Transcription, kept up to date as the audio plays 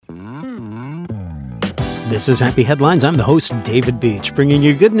This is Happy Headlines. I'm the host, David Beach, bringing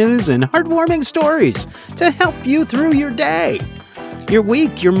you good news and heartwarming stories to help you through your day, your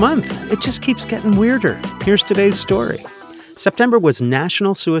week, your month. It just keeps getting weirder. Here's today's story. September was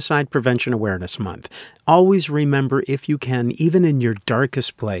National Suicide Prevention Awareness Month. Always remember, if you can, even in your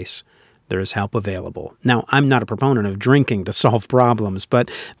darkest place, there is help available. Now, I'm not a proponent of drinking to solve problems, but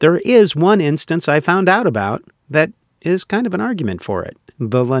there is one instance I found out about that is kind of an argument for it.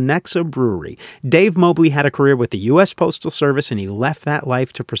 The Lenexa Brewery. Dave Mobley had a career with the U.S. Postal Service, and he left that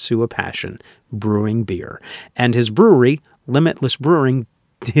life to pursue a passion, brewing beer. And his brewery, Limitless Brewing,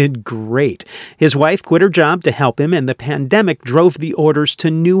 did great. His wife quit her job to help him, and the pandemic drove the orders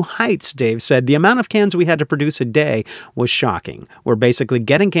to new heights, Dave said. The amount of cans we had to produce a day was shocking. We're basically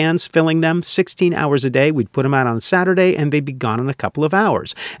getting cans, filling them 16 hours a day. We'd put them out on a Saturday, and they'd be gone in a couple of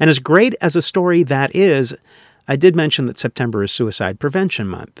hours. And as great as a story that is, I did mention that September is Suicide Prevention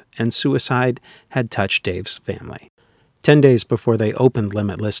Month, and suicide had touched Dave's family. 10 days before they opened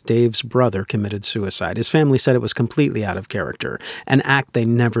Limitless, Dave's brother committed suicide. His family said it was completely out of character, an act they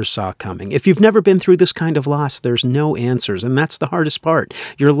never saw coming. If you've never been through this kind of loss, there's no answers, and that's the hardest part.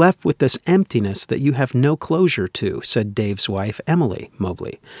 You're left with this emptiness that you have no closure to, said Dave's wife, Emily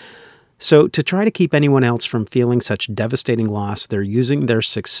Mobley. So to try to keep anyone else from feeling such devastating loss, they're using their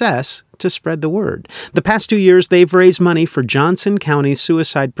success to spread the word. The past 2 years, they've raised money for Johnson County's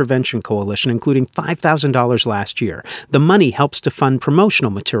Suicide Prevention Coalition, including $5,000 last year. The money helps to fund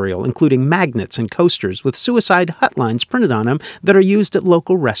promotional material, including magnets and coasters with suicide hotlines printed on them that are used at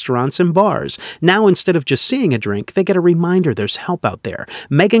local restaurants and bars. Now, instead of just seeing a drink, they get a reminder there's help out there.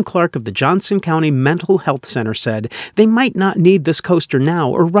 Megan Clark of the Johnson County Mental Health Center said, "They might not need this coaster now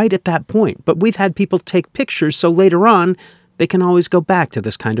or right at that point, but we've had people take pictures so later on they can always go back to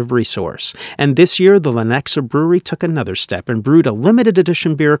this kind of resource." And this year, the Lenexa Brewery took another step and brewed a limited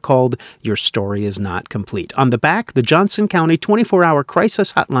edition beer called Your Story Is Not Complete. On the back, the Johnson County 24-hour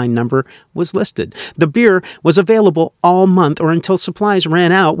crisis hotline number was listed. The beer was available all month or until supplies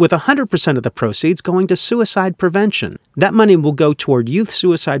ran out, with 100% of the proceeds going to suicide prevention. That money will go toward youth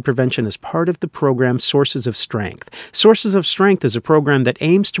suicide prevention as part of the program Sources of Strength. Sources of Strength is a program that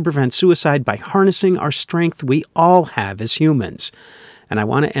aims to prevent suicide by harnessing our strength we all have as humans. And I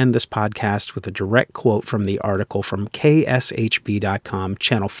want to end this podcast with a direct quote from the article from KSHB.com,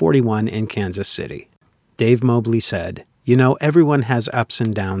 Channel 41 in Kansas City. Dave Mobley said, "You know, everyone has ups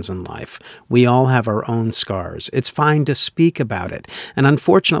and downs in life. We all have our own scars. It's fine to speak about it. And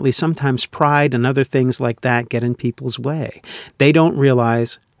unfortunately, sometimes pride and other things like that get in people's way. They don't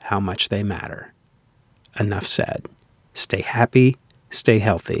realize how much they matter." Enough said. Stay happy, stay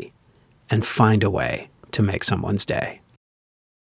healthy, and find a way to make someone's day.